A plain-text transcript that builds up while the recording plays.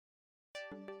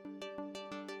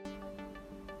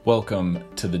Welcome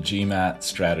to the GMAT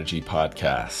Strategy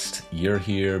Podcast. You're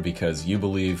here because you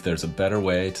believe there's a better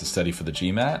way to study for the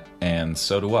GMAT, and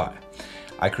so do I.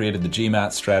 I created the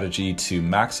GMAT strategy to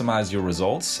maximize your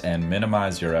results and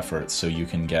minimize your efforts so you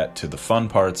can get to the fun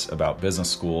parts about business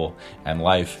school and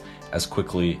life as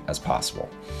quickly as possible.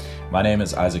 My name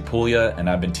is Isaac Puglia, and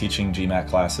I've been teaching GMAT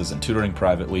classes and tutoring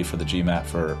privately for the GMAT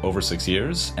for over 6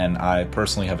 years, and I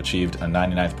personally have achieved a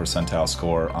 99th percentile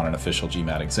score on an official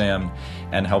GMAT exam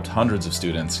and helped hundreds of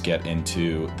students get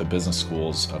into the business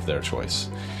schools of their choice.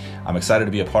 I'm excited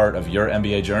to be a part of your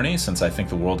MBA journey since I think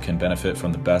the world can benefit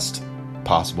from the best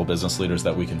possible business leaders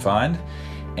that we can find.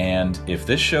 And if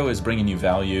this show is bringing you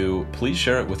value, please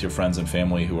share it with your friends and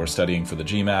family who are studying for the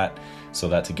GMAT so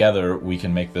that together we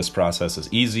can make this process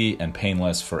as easy and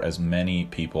painless for as many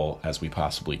people as we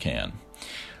possibly can.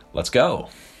 Let's go.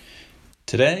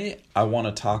 Today, I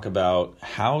want to talk about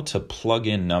how to plug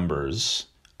in numbers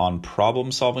on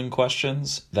problem-solving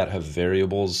questions that have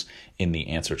variables in the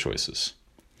answer choices.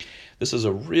 This is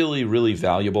a really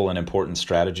valuable and important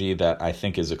strategy that I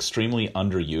think is extremely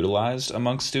underutilized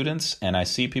amongst students, and I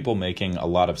see people making a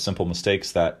lot of simple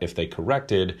mistakes that, if they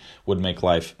corrected, would make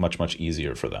life much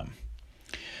easier for them.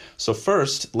 So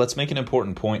first, let's make an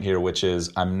important point here, which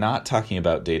is I'm not talking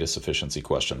about data sufficiency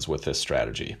questions with this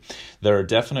strategy. There are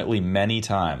definitely many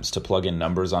times to plug in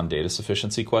numbers on data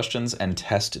sufficiency questions and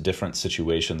test different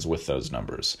situations with those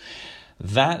numbers.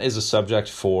 That is a subject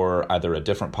for either a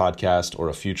different podcast or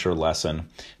a future lesson.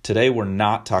 Today, we're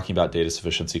not talking about data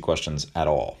sufficiency questions at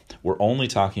all. We're only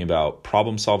talking about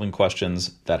problem-solving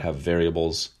questions that have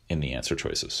variables in the answer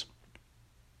choices.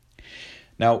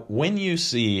 Now, when you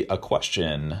see a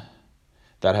question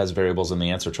that has variables in the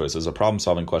answer choices, a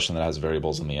problem-solving question that has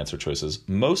variables in the answer choices,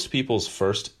 most people's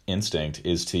first instinct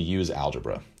is to use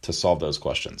algebra to solve those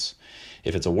questions.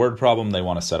 If it's a word problem, they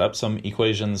want to set up some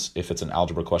equations. If it's an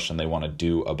algebra question, they want to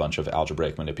do a bunch of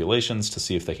algebraic manipulations to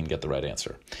see if they can get the right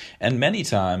answer. And many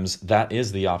times, that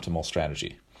is the optimal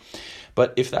strategy.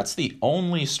 But if that's the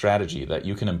only strategy that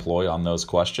you can employ on those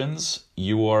questions,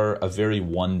 you are a very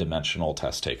one-dimensional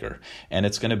test taker. And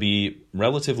it's going to be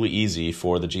relatively easy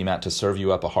for the GMAT to serve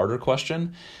you up a harder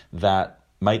question that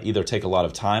might either take a lot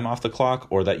of time off the clock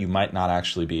or that you might not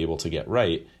actually be able to get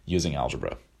right using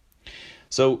algebra.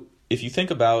 So if you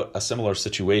think about a similar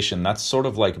situation, that's sort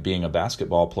of like being a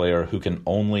basketball player who can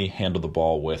only handle the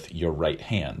ball with your right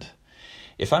hand.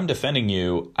 If I'm defending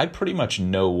you, I pretty much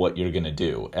know what you're going to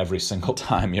do every single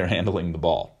time you're handling the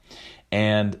ball.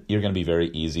 And you're going to be very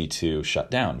easy to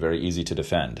shut down, very easy to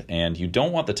defend. And you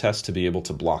don't want the test to be able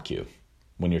to block you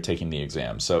when you're taking the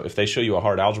exam. So if they show you a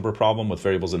hard algebra problem with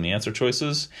variables in the answer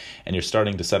choices, and you're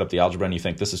starting to set up the algebra and you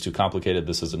think this is too complicated,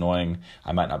 this is annoying,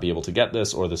 I might not be able to get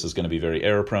this, or this is going to be very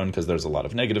error prone because there's a lot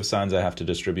of negative signs I have to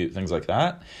distribute, things like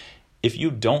that. If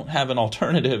you don't have an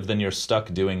alternative, then you're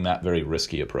stuck doing that very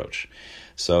risky approach.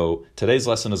 So today's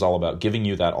lesson is all about giving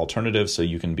you that alternative so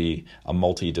you can be a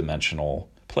multi-dimensional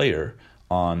player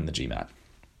on the GMAT.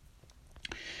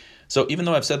 So even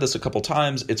though I've said this a couple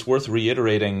times, it's worth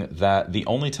reiterating that the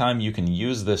only time you can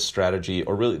use this strategy,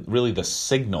 or really the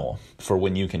signal for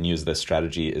when you can use this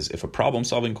strategy, is if a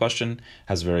problem-solving question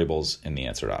has variables in the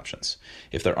answer options.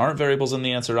 If there aren't variables in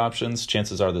the answer options,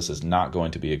 chances are this is not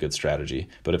going to be a good strategy.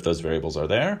 But if those variables are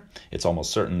there, it's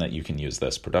almost certain that you can use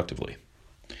this productively.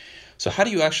 So how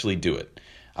do you actually do it?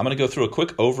 I'm going to go through a quick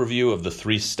overview of the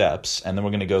 3 steps, and then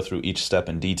we're going to go through each step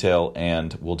in detail,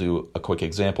 and we'll do a quick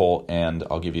example, and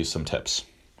I'll give you some tips.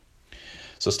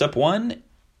 So step 1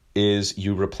 is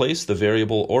you replace the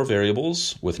variable or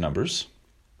variables with numbers.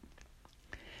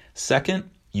 Second,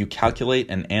 you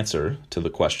calculate an answer to the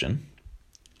question.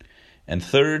 And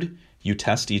third, you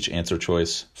test each answer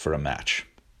choice for a match.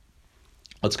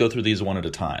 Let's go through these one at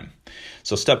a time.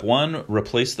 So step 1,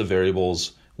 replace the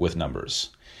variables with numbers.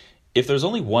 If there's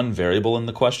only one variable in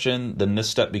the question, then this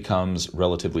step becomes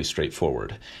relatively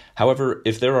straightforward. However,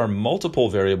 if there are multiple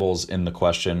variables in the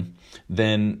question,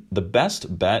 then the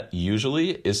best bet usually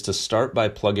is to start by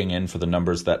plugging in for the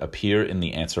numbers that appear in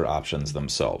the answer options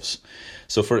themselves.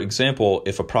 So for example,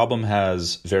 if a problem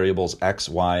has variables x,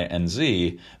 y, and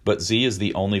z, but z is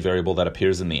the only variable that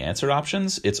appears in the answer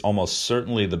options, it's almost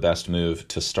certainly the best move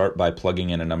to start by plugging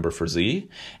in a number for z,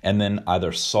 and then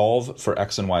either solve for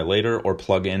x and y later or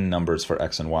plug in numbers for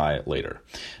x and y later.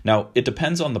 Now, it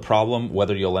depends on the problem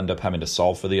whether you'll end up having to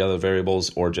solve for the other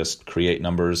variables or just create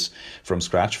numbers from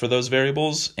scratch for those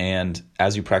variables, and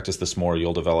as you practice this more,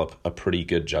 you'll develop a pretty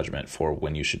good judgment for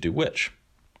when you should do which.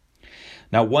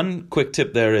 Now, one quick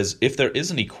tip there is if there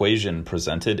is an equation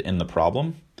presented in the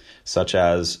problem, such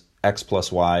as x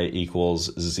plus y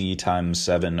equals z times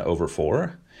 7 over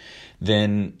 4,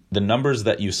 then the numbers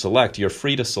that you select, you're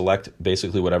free to select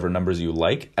basically whatever numbers you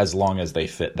like as long as they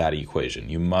fit that equation.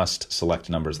 You must select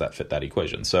numbers that fit that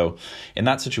equation. So in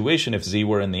that situation, if z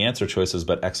were in the answer choices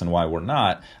but x and y were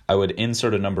not, I would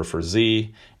insert a number for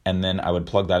z, and then I would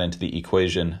plug that into the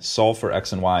equation, solve for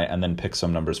x and y, and then pick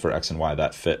some numbers for x and y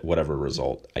that fit whatever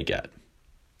result I get.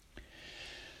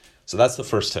 So that's the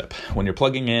first tip. When you're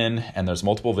plugging in and there's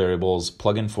multiple variables,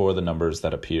 plug in for the numbers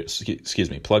that appear,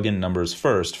 plug in numbers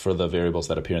first for the variables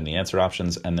that appear in the answer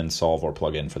options, and then solve or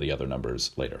plug in for the other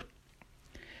numbers later.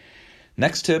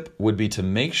 Next tip would be to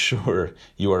make sure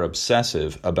you are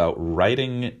obsessive about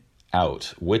writing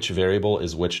out which variable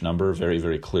is which number very,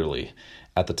 very clearly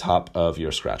at the top of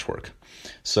your scratch work.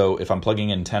 So if I'm plugging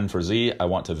in 10 for z, I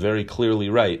want to very clearly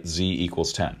write z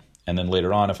equals 10. And then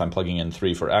later on, if I'm plugging in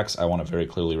 3 for x, I want to very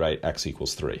clearly write x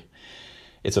equals 3.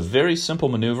 It's a very simple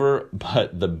maneuver,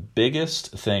 but the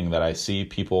biggest thing that I see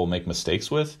people make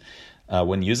mistakes with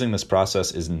when using this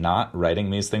process is not writing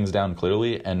these things down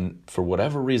clearly. And for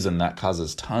whatever reason, that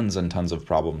causes tons and tons of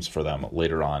problems for them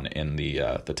later on in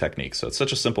the technique. So it's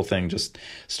such a simple thing. Just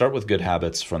start with good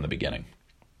habits from the beginning.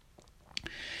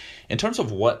 In terms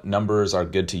of what numbers are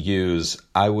good to use,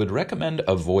 I would recommend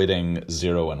avoiding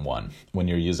 0 and 1 when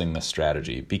you're using this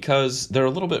strategy because they're a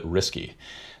little bit risky.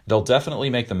 They'll definitely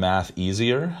make the math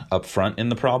easier up front in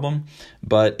the problem,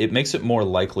 but it makes it more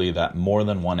likely that more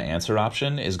than one answer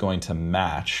option is going to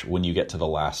match when you get to the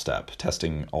last step,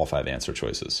 testing all 5 answer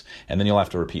choices. And then you'll have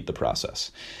to repeat the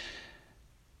process.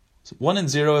 1 and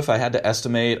 0, if I had to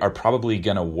estimate, are probably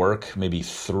going to work maybe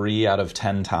 3 out of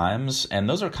 10 times, and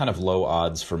those are kind of low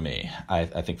odds for me. I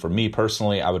think for me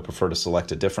personally, I would prefer to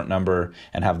select a different number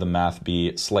and have the math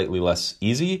be slightly less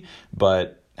easy,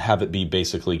 but have it be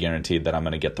basically guaranteed that I'm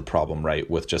going to get the problem right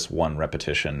with just one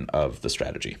repetition of the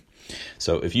strategy.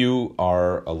 So if you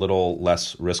are a little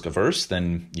less risk averse,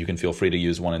 then you can feel free to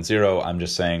use 1 and 0. I'm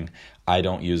just saying I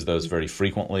don't use those very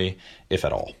frequently, if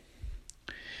at all.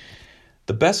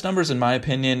 The best numbers, in my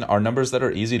opinion, are numbers that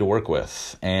are easy to work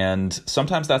with, and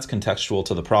sometimes that's contextual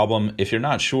to the problem. If you're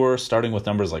not sure, starting with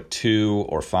numbers like 2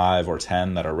 or 5 or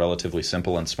 10 that are relatively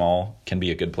simple and small can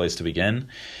be a good place to begin.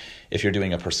 If you're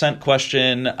doing a percent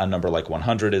question, a number like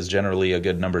 100 is generally a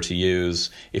good number to use.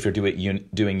 If you're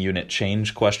doing unit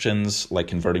change questions, like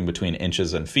converting between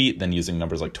inches and feet, then using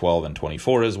numbers like 12 and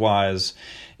 24 is wise.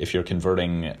 If you're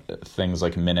converting things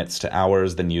like minutes to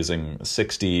hours, then using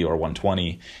 60 or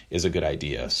 120 is a good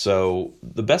idea. So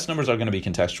the best numbers are going to be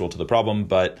contextual to the problem,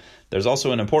 but there's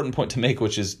also an important point to make,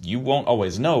 which is you won't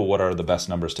always know what are the best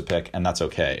numbers to pick, and that's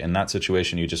okay. In that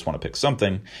situation, you just want to pick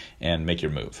something and make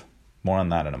your move. More on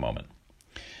that in a moment.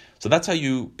 So that's how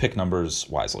you pick numbers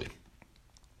wisely.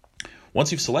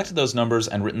 Once you've selected those numbers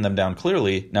and written them down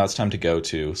clearly, now it's time to go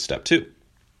to step 2.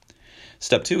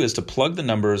 Step 2 is to plug the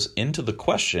numbers into the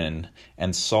question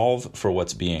and solve for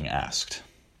what's being asked.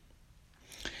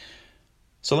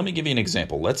 So let me give you an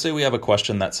example. Let's say we have a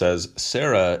question that says,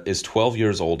 Sarah is 12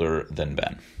 years older than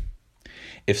Ben.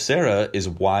 If Sarah is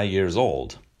Y years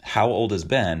old, how old is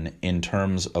Ben in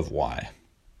terms of Y?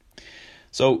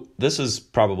 So this is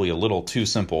probably a little too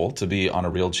simple to be on a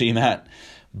real GMAT,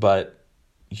 but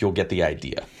you'll get the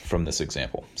idea from this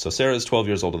example. So Sarah is 12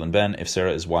 years older than Ben. If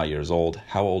Sarah is Y years old,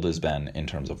 how old is Ben in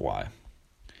terms of Y?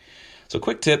 So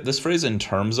quick tip, this phrase in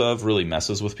terms of really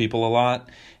messes with people a lot.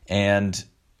 And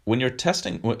when you're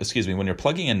when you're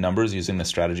plugging in numbers using the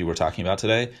strategy we're talking about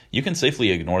today, you can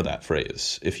safely ignore that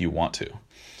phrase if you want to.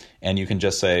 And you can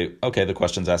just say, okay, the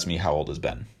question's asking me how old is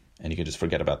Ben? And you can just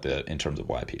forget about the in terms of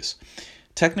Y piece.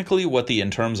 Technically, what the in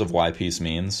terms of Y piece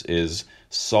means is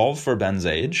solve for Ben's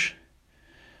age,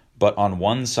 but on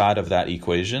one side of that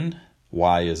equation,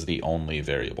 Y is the only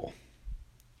variable.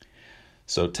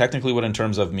 So technically what in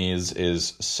terms of means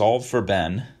is solve for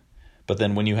Ben, but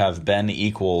then when you have Ben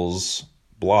equals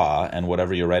blah and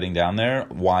whatever you're writing down there,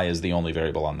 Y is the only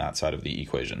variable on that side of the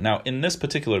equation. Now, in this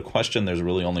particular question, there's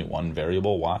really only one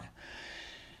variable, Y.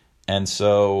 And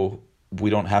so we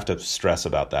don't have to stress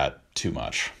about that too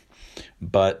much.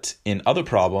 But in other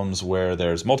problems where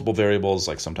there's multiple variables,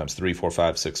 like sometimes 3, 4,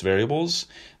 5, 6 variables,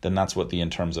 then that's what the in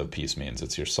terms of piece means.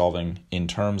 It's you're solving in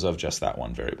terms of just that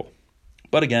one variable.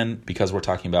 But again, because we're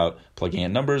talking about plugging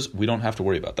in numbers, we don't have to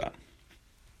worry about that.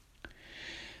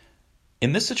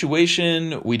 In this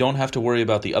situation, we don't have to worry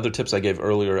about the other tips I gave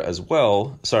earlier as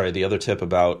well. The other tip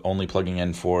about only plugging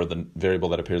in for the variable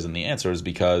that appears in the answers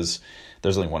because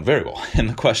there's only one variable in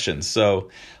the question.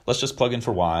 So let's just plug in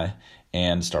for Y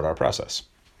and start our process.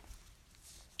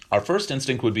 Our first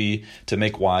instinct would be to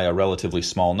make Y a relatively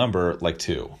small number like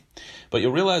 2. But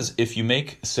you'll realize if you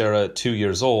make Sarah 2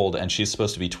 years old and she's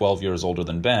supposed to be 12 years older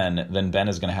than Ben, then Ben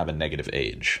is going to have a negative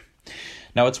age.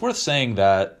 Now, it's worth saying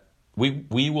that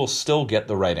we will still get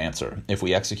the right answer if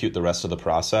we execute the rest of the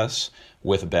process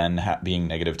with Ben being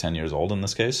negative 10 years old in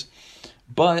this case.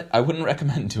 But I wouldn't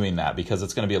recommend doing that because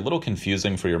it's going to be a little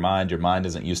confusing for your mind. Your mind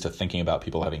isn't used to thinking about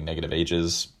people having negative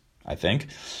ages, I think.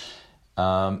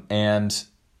 And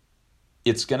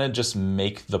it's going to just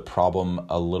make the problem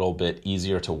a little bit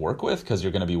easier to work with because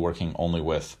you're going to be working only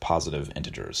with positive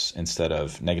integers instead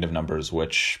of negative numbers,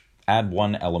 which add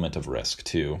one element of risk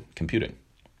to computing.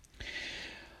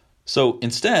 So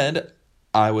instead,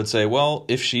 I would say, well,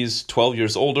 if she's 12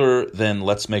 years older, then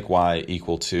let's make y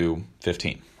equal to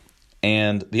 15.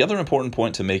 And the other important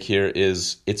point to make here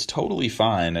is it's totally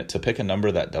fine to pick a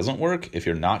number that doesn't work if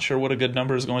you're not sure what a good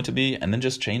number is going to be, and then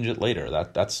just change it later.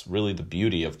 That's really the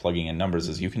beauty of plugging in numbers,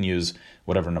 is you can use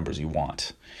whatever numbers you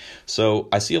want. So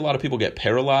I see a lot of people get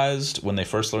paralyzed when they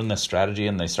first learn this strategy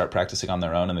and they start practicing on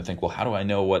their own and they think, well, how do I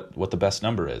know what the best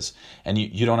number is? And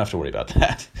you don't have to worry about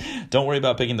that. Don't worry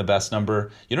about picking the best number.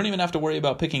 You don't even have to worry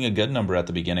about picking a good number at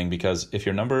the beginning, because if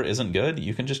your number isn't good,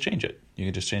 you can just change it. You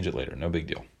can just change it later. No big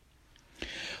deal.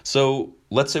 So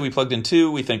let's say we plugged in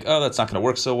 2, we think, oh, that's not going to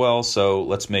work so well, so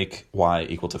let's make y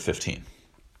equal to 15.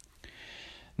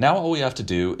 Now all we have to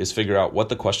do is figure out what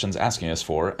the question's asking us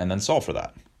for and then solve for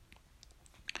that.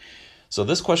 So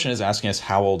this question is asking us,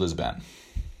 how old is Ben?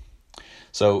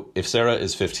 So if Sarah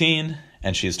is 15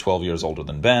 and she's 12 years older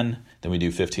than Ben, then we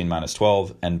do 15 minus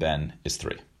 12 and Ben is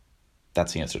 3.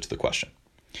 That's the answer to the question.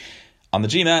 On the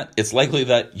GMAT, it's likely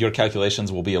that your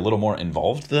calculations will be a little more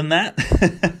involved than that.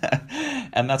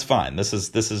 And that's fine. This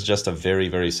is just a very,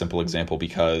 very simple example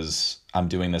because I'm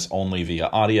doing this only via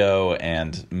audio,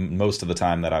 and most of the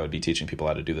time that I would be teaching people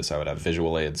how to do this, I would have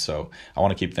visual aids. So I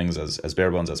want to keep things as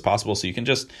bare bones as possible so you can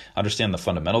just understand the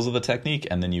fundamentals of the technique,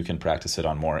 and then you can practice it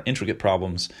on more intricate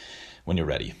problems when you're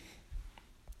ready.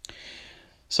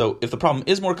 So if the problem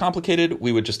is more complicated,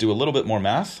 we would just do a little bit more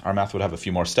math. Our math would have a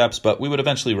few more steps, but we would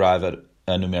eventually arrive at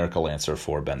a numerical answer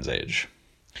for Ben's age.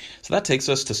 So that takes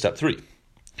us to step 3,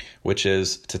 which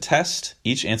is to test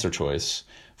each answer choice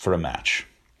for a match.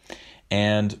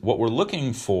 And what we're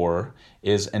looking for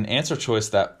is an answer choice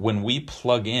that when we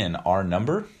plug in our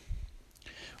number,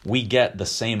 we get the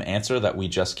same answer that we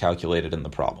just calculated in the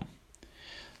problem.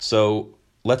 So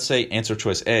let's say answer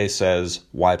choice A says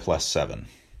y plus 7.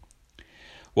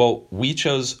 Well, we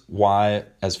chose y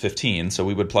as 15, so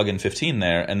we would plug in 15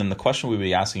 there, and then the question we'd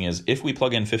be asking is, if we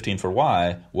plug in 15 for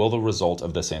y, will the result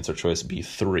of this answer choice be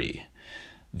 3?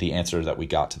 The answer that we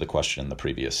got to the question in the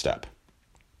previous step.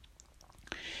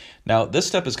 Now, this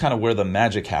step is kind of where the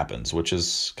magic happens, which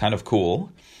is kind of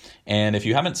cool. And if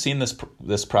you haven't seen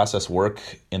this process work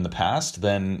in the past,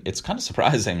 then it's kind of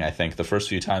surprising, I think, the first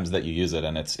few times that you use it.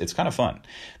 And it's kind of fun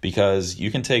because you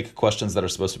can take questions that are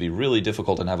supposed to be really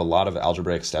difficult and have a lot of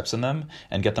algebraic steps in them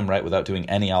and get them right without doing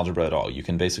any algebra at all. You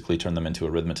can basically turn them into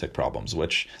arithmetic problems,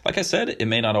 which, like I said, it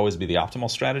may not always be the optimal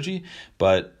strategy,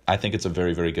 but I think it's a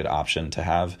very, very good option to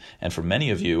have. And for many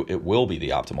of you, it will be the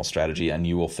optimal strategy, and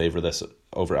you will favor this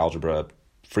over algebra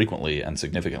frequently and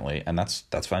significantly, and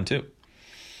that's fine too.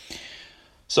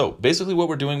 So basically what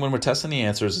we're doing when we're testing the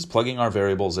answers is plugging our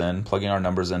variables in, plugging our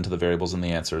numbers into the variables in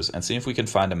the answers, and seeing if we can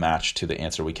find a match to the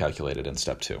answer we calculated in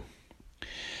step 2.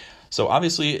 So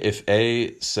obviously if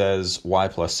A says y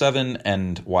plus 7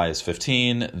 and y is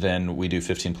 15, then we do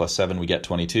 15 plus 7, we get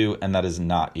 22, and that is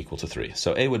not equal to 3.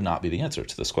 So A would not be the answer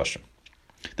to this question.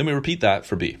 Then we repeat that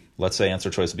for B. Let's say answer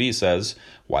choice B says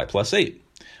y plus 8.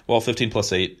 Well, 15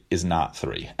 plus 8 is not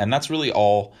 3. And that's really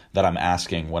all that I'm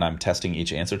asking when I'm testing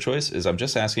each answer choice, is I'm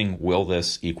just asking, will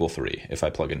this equal 3 if I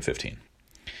plug in 15?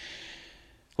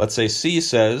 Let's say C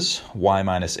says y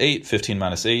minus 8, 15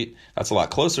 minus 8. That's a lot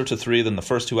closer to 3 than the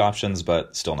first two options,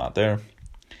 but still not there.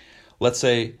 Let's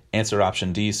say answer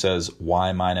option D says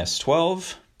y minus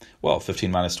 12. Well,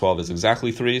 15 minus 12 is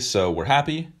exactly 3, so we're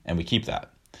happy, and we keep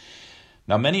that.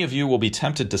 Now, many of you will be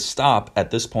tempted to stop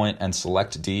at this point and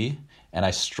select D, and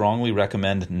I strongly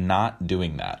recommend not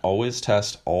doing that. Always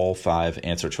test all 5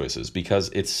 answer choices, because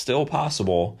it's still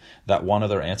possible that one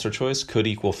other answer choice could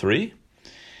equal 3,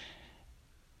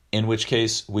 in which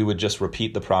case we would just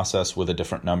repeat the process with a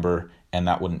different number, and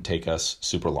that wouldn't take us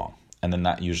super long. And then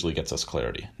that usually gets us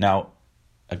clarity. Now,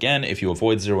 again, if you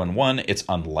avoid 0 and 1, it's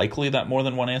unlikely that more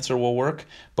than one answer will work,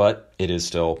 but it is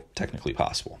still technically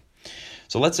possible.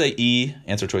 So let's say E,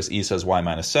 answer choice E says y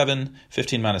minus 7.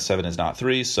 15 minus 7 is not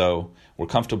 3, so we're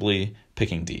comfortably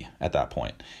picking D at that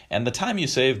point. And the time you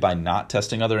save by not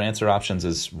testing other answer options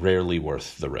is rarely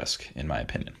worth the risk, in my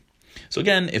opinion. So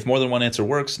again, if more than one answer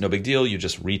works, no big deal. You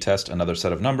just retest another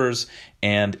set of numbers.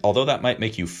 And although that might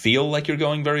make you feel like you're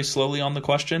going very slowly on the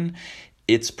question,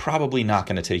 it's probably not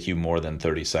going to take you more than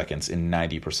 30 seconds in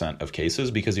 90% of cases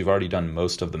because you've already done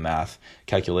most of the math,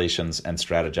 calculations, and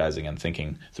strategizing and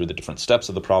thinking through the different steps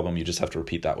of the problem. You just have to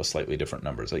repeat that with slightly different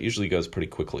numbers. That usually goes pretty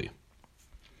quickly.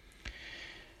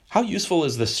 How useful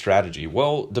is this strategy?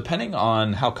 Well, depending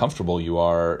on how comfortable you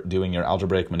are doing your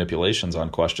algebraic manipulations on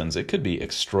questions, it could be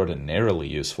extraordinarily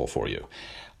useful for you.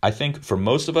 I think for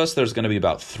most of us, there's going to be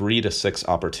about 3 to 6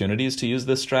 opportunities to use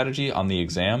this strategy on the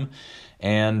exam.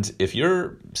 And if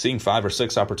you're seeing 5 or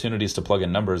 6 opportunities to plug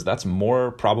in numbers, that's more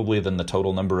probably than the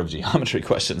total number of geometry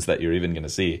questions that you're even going to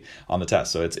see on the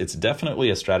test. So it's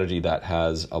definitely a strategy that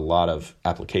has a lot of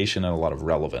application and a lot of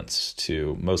relevance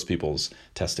to most people's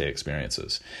test day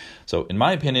experiences. So in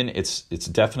my opinion, it's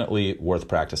definitely worth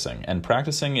practicing. And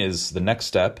practicing is the next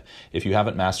step if you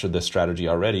haven't mastered this strategy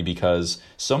already, because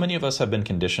so many of us have been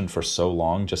conditioned for so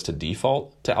long just to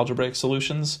default to algebraic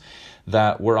solutions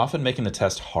that we're often making the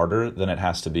test harder than it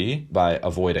has to be by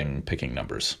avoiding picking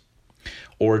numbers,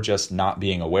 or just not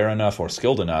being aware enough or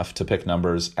skilled enough to pick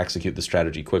numbers, execute the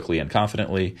strategy quickly and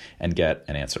confidently, and get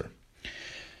an answer.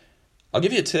 I'll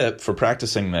give you a tip for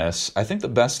practicing this. I think the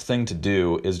best thing to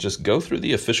do is just go through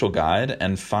the official guide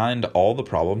and find all the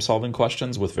problem-solving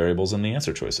questions with variables in the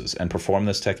answer choices and perform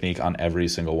this technique on every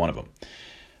single one of them.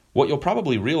 What you'll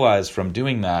probably realize from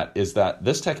doing that is that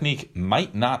this technique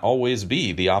might not always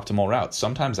be the optimal route.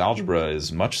 Sometimes algebra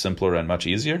is much simpler and much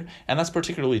easier, and that's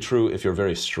particularly true if you're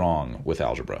very strong with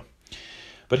algebra.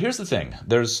 But here's the thing.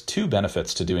 There's 2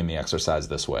 benefits to doing the exercise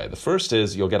this way. The first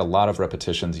is you'll get a lot of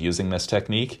repetitions using this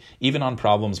technique, even on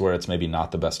problems where it's maybe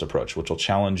not the best approach, which will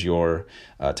challenge your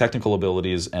technical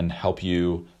abilities and help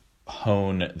you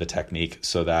hone the technique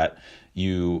so that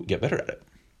you get better at it.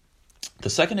 The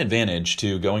second advantage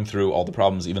to going through all the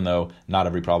problems, even though not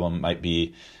every problem might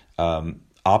be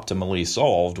optimally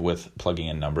solved with plugging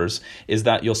in numbers, is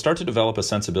that you'll start to develop a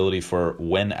sensibility for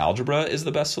when algebra is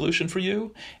the best solution for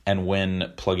you and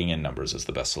when plugging in numbers is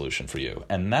the best solution for you.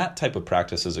 And that type of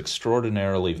practice is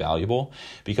extraordinarily valuable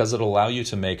because it'll allow you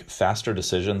to make faster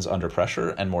decisions under pressure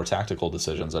and more tactical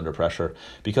decisions under pressure,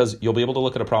 because you'll be able to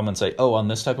look at a problem and say, oh, on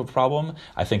this type of problem,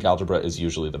 I think algebra is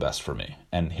usually the best for me.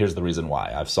 And here's the reason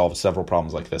why. I've solved several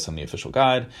problems like this in the official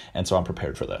guide, and so I'm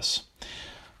prepared for this.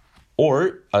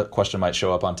 Or a question might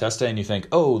show up on test day and you think,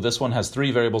 oh, this one has 3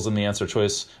 variables in the answer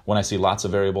choice. When I see lots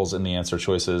of variables in the answer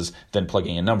choices, then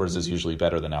plugging in numbers is usually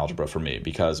better than algebra for me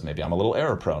because maybe I'm a little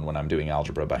error prone when I'm doing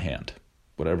algebra by hand.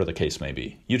 Whatever the case may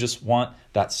be. You just want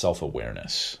that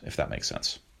self-awareness, if that makes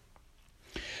sense.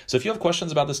 So if you have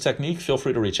questions about this technique, feel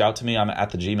free to reach out to me. I'm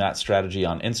at the GMAT Strategy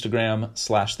on Instagram,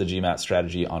 / the GMAT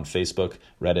Strategy on Facebook,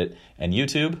 Reddit, and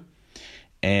YouTube.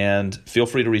 And feel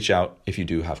free to reach out if you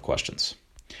do have questions.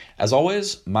 As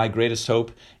always, my greatest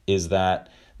hope is that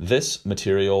this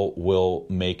material will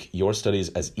make your studies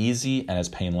as easy and as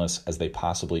painless as they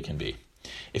possibly can be.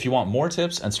 If you want more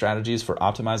tips and strategies for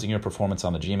optimizing your performance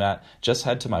on the GMAT, just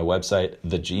head to my website,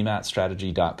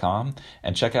 thegmatstrategy.com,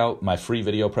 and check out my free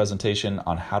video presentation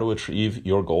on how to achieve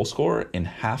your goal score in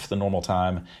half the normal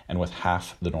time and with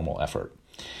half the normal effort.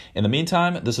 In the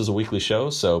meantime, this is a weekly show,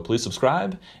 so please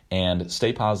subscribe and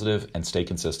stay positive and stay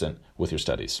consistent with your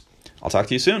studies. I'll talk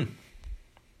to you soon.